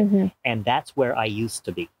and take it? And that's where I used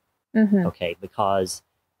to be. Okay, because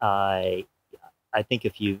I think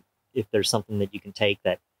if there's something that you can take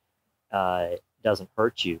that doesn't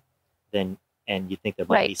hurt you, then and you think there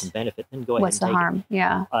might be some benefit, then go ahead and take it. What's the harm?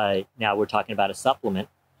 Yeah. Now we're talking about a supplement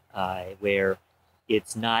where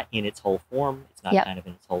it's not in its whole form. It's not kind of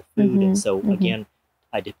in its whole food. And so again,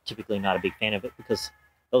 I'm typically not a big fan of it because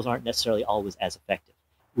those aren't necessarily always as effective.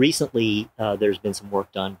 Recently, there's been some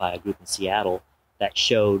work done by a group in Seattle that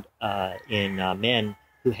showed in men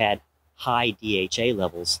who had high DHA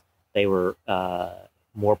levels, they were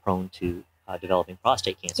more prone to developing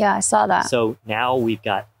prostate cancer. Yeah, I saw that. So now we've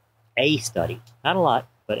got a study, not a lot,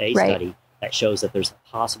 but a study that shows that there's a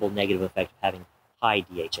possible negative effect of having high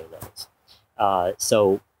DHA levels.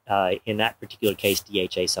 In that particular case,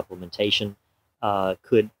 DHA supplementation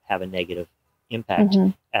could have a negative impact.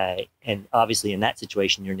 And obviously in that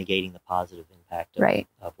situation, you're negating the positive impact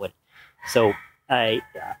of what. So I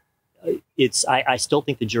still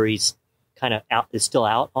think the jury's kind of out, is still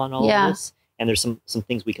out on all of this. And there's some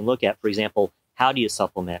things we can look at. For example, how do you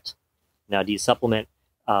supplement? Now, do you supplement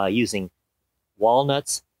using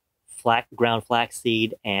walnuts, ground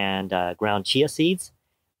flaxseed, and ground chia seeds?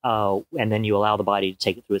 And then you allow the body to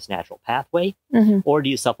take it through its natural pathway? Or do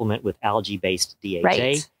you supplement with algae-based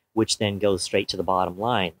DHA, which then goes straight to the bottom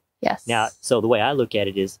line? Yes. Now, so the way I look at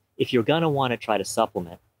it is, if you're going to want to try to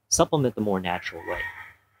supplement the more natural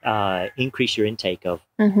way. Increase your intake of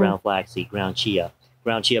ground flaxseed, ground chia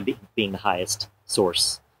being the highest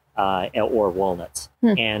source, or walnuts,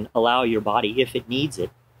 and allow your body, if it needs it,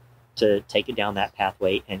 to take it down that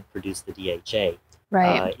pathway and produce the DHA.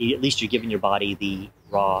 At least you're giving your body the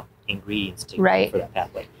raw ingredients to for that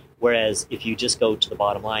pathway. Whereas if you just go to the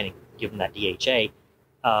bottom line and give them that DHA,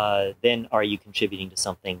 then are you contributing to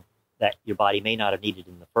something that your body may not have needed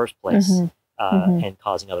in the first place, and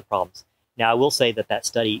causing other problems? Now, I will say that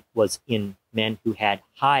study was in men who had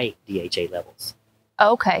high DHA levels.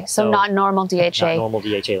 Okay, so not normal DHA. Not normal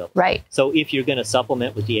DHA levels. Right. So if you're going to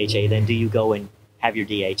supplement with DHA, then do you go and have your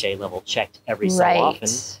DHA level checked every so often?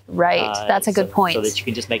 Right, that's a good point. So that you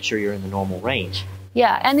can just make sure you're in the normal range.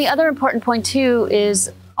 Yeah, and the other important point too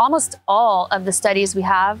is almost all of the studies we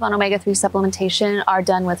have on omega-3 supplementation are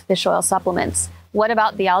done with fish oil supplements. What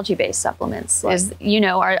about the algae-based supplements?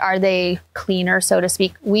 Are they cleaner, so to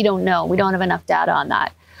speak? We don't know. We don't have enough data on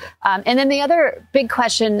that. And then the other big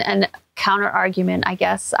question and counter argument, I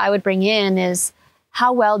guess, I would bring in is,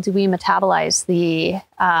 how well do we metabolize the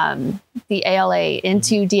ALA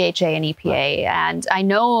into DHA and EPA? And I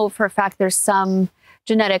know for a fact there's some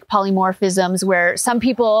genetic polymorphisms where some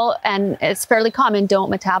people, and it's fairly common,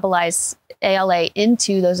 don't metabolize ALA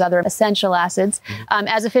into those other essential acids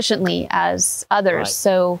as efficiently as others.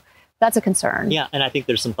 So that's a concern. Yeah, and I think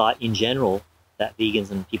there's some thought in general that vegans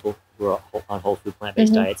and people who are on whole food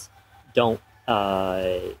plant-based diets don't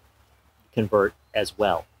convert as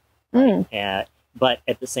well. But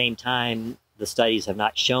at the same time, the studies have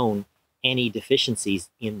not shown any deficiencies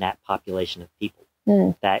in that population of people.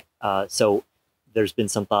 So there's been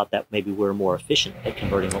some thought that maybe we're more efficient at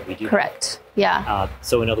converting what we do. Correct. Yeah.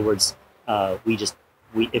 So in other words,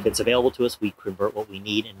 if it's available to us, we convert what we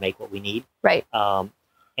need and make what we need. Right.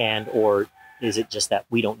 Or is it just that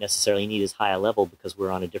we don't necessarily need as high a level because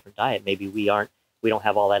we're on a different diet? Maybe we don't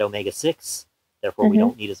have all that omega-6, therefore we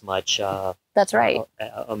don't need as much. That's right.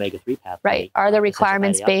 Omega-3 pathway. Right. Are the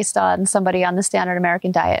requirements based on somebody on the standard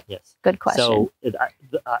American diet? Yes. Good question. So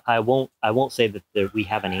I won't say that we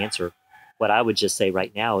have an answer. What I would just say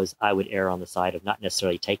right now is I would err on the side of not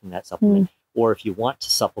necessarily taking that supplement, or if you want to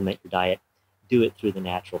supplement your diet, do it through the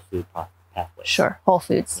natural food pathways. Sure, whole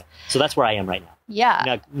foods. Yeah. So that's where I am right now.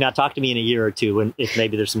 Yeah. Now talk to me in a year or two, and if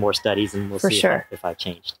maybe there's some more studies, and we'll see if I've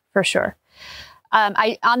changed. For sure. On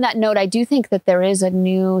that note, I do think that there is a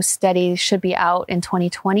new study should be out in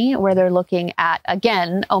 2020 where they're looking at,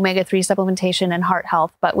 again, omega-3 supplementation and heart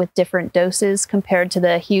health, but with different doses compared to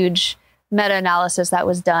the huge meta-analysis that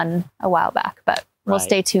was done a while back. But we'll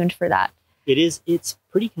stay tuned for that. It's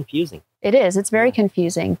pretty confusing. It is. It's very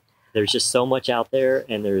confusing. There's just so much out there,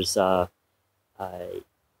 and there's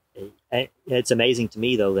it's amazing to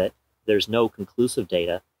me, though, that there's no conclusive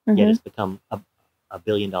data, yet it's become a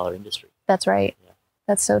billion-dollar industry. That's right. Yeah.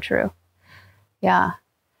 That's so true. Yeah.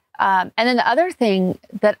 And then the other thing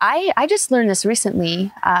that I just learned this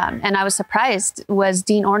recently, and I was surprised, was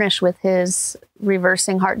Dean Ornish with his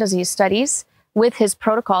reversing heart disease studies. With his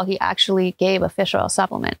protocol, he actually gave a fish oil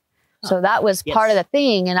supplement. So that was part of the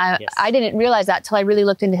thing. And I didn't realize that till I really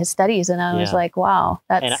looked into his studies. And I was like, wow.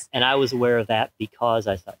 That's... And I was aware of that because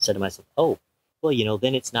I said to myself, oh, well,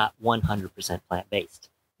 then it's not 100% plant-based.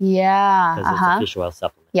 Yeah. Because it's a fish oil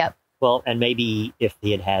supplement. Yep. Well, and maybe if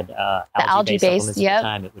he had algae-based supplements at the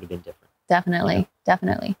time, it would have been different. Definitely.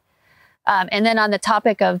 Definitely. And then on the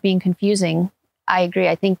topic of being confusing, I agree.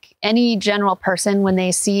 I think any general person, when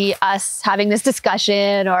they see us having this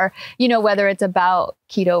discussion, or, whether it's about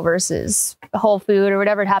keto versus whole food or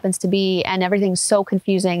whatever it happens to be, and everything's so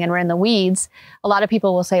confusing and we're in the weeds, a lot of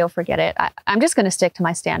people will say, oh, forget it. I'm just going to stick to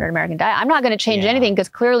my standard American diet. I'm not going to change anything because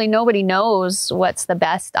clearly nobody knows what's the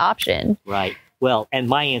best option. Right. Well, and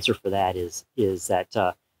my answer for that is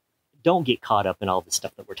that don't get caught up in all the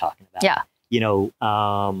stuff that we're talking about. Yeah.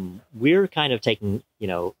 we're kind of taking,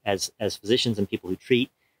 as physicians and people who treat,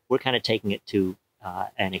 we're kind of taking it to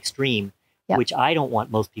an extreme, which I don't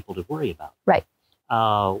want most people to worry about. Right.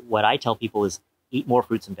 What I tell people is eat more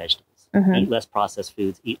fruits and vegetables, eat less processed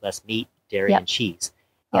foods, eat less meat, dairy, and cheese,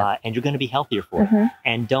 and you're going to be healthier for it.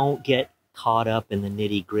 And don't get caught up in the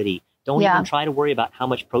nitty gritty. Don't even try to worry about how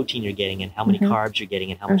much protein you're getting and how many carbs you're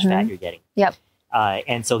getting and how much fat you're getting. Yep.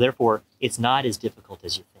 And so therefore, it's not as difficult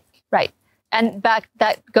as you think. Right. And that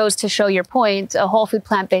goes to show your point. A whole food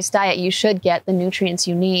plant-based diet, you should get the nutrients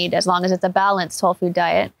you need as long as it's a balanced whole food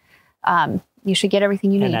diet. You should get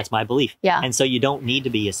everything you need. And that's my belief. Yeah. And so you don't need to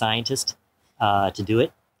be a scientist to do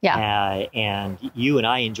it. Yeah. And you and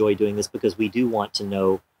I enjoy doing this because we do want to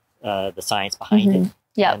know the science behind it.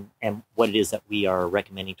 Yeah. And what it is that we are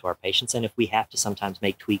recommending to our patients. And if we have to sometimes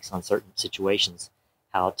make tweaks on certain situations,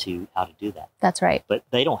 how to do that. That's right. But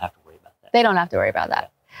they don't have to worry about that. They don't have to worry about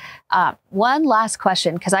that. One last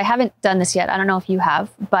question, because I haven't done this yet. I don't know if you have,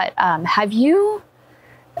 but have you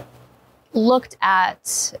looked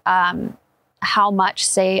at how much,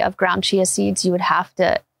 say, of ground chia seeds you would have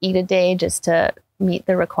to eat a day just to meet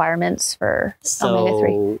the requirements for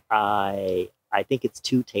omega-3? So I think it's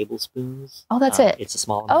 2 tablespoons. Oh, that's it. It's a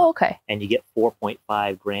small amount. Oh, okay. And you get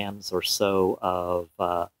 4.5 grams or so of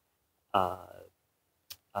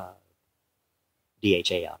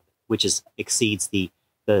DHA out of it, which exceeds the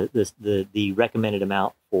recommended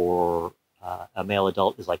amount for a male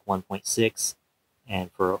adult is like 1.6, and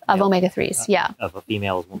for of omega-3s, of a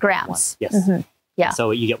female is 1.1. Grams. Yes. Yeah.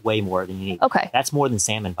 So you get way more than you need. Okay. That's more than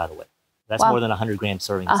salmon, by the way. That's more than 100 gram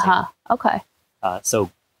serving of salmon. Okay. So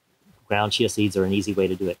ground chia seeds are an easy way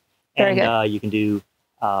to do it. Very And good. you can do,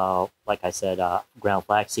 like I said, ground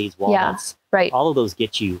flax seeds, walnuts. Right. All of those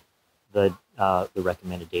get you the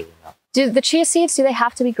recommended daily amount. Do the chia seeds, do they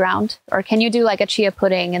have to be ground? Or can you do like a chia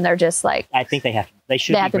pudding and they're just like... I think they have to. They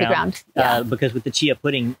should have to be ground. Yeah. Because with the chia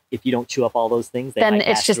pudding, if you don't chew up all those things, then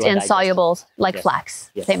it's just insoluble, like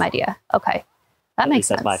flax. Yes. Same idea. Okay. That makes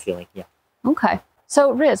sense. That's my feeling, yeah. Okay.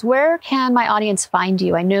 So Riz, where can my audience find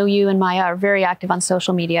you? I know you and Maya are very active on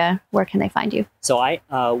social media. Where can they find you? So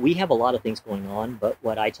we have a lot of things going on, but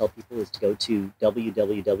what I tell people is to go to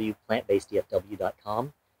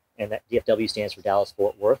www.plantbaseddfw.com, and that DFW stands for Dallas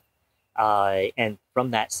Fort Worth. And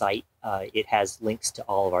from that site, it has links to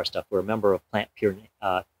all of our stuff. We're a member of Plant Pure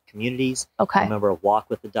Communities. Okay. We're a member of Walk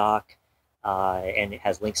with the Doc, and it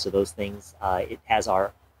has links to those things. It has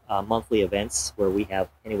our monthly events where we have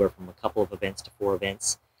anywhere from a couple of events to 4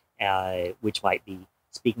 events, which might be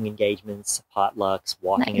speaking engagements, potlucks,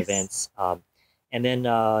 walking events. And then,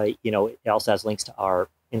 it also has links to our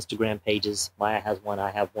Instagram pages. Maya has one,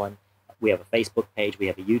 I have one. We have a Facebook page, we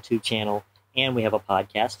have a YouTube channel, and we have a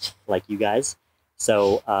podcast like you guys.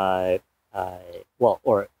 So,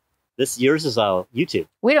 yours is YouTube.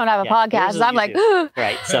 We don't have a podcast. I'm like,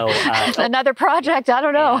 right. So another project. I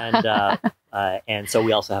don't know. And so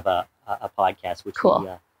we also have a podcast, which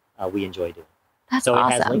we enjoy doing. That's so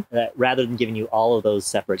awesome. It has rather than giving you all of those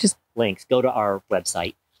separate links, go to our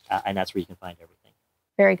website, and that's where you can find everything.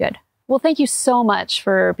 Very good. Well, thank you so much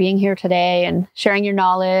for being here today and sharing your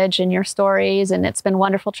knowledge and your stories. And it's been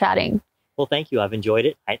wonderful chatting. Well, thank you. I've enjoyed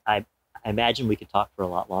it. I imagine we could talk for a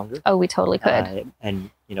lot longer. Oh, we totally could. And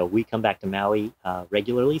we come back to Maui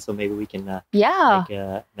regularly, so maybe we can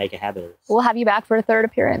make a habit of this. We'll have you back for a 3rd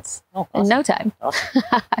appearance in no time. Awesome.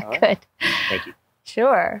 Good. Thank you.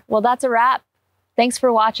 Sure. Well, that's a wrap. Thanks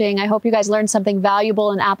for watching. I hope you guys learned something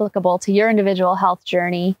valuable and applicable to your individual health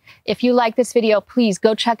journey. If you like this video, please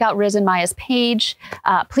go check out Riz and Maya's page.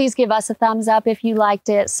 Please give us a thumbs up if you liked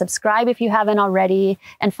it. Subscribe if you haven't already.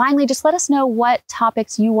 And finally, just let us know what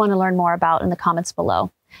topics you want to learn more about in the comments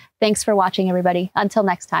below. Thanks for watching, everybody. Until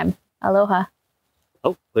next time. Aloha.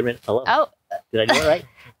 Oh, wait a minute. Aloha. Oh. Did I do it right?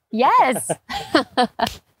 Yes.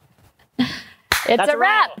 It's a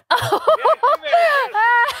wrap.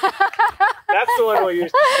 That's the one where you're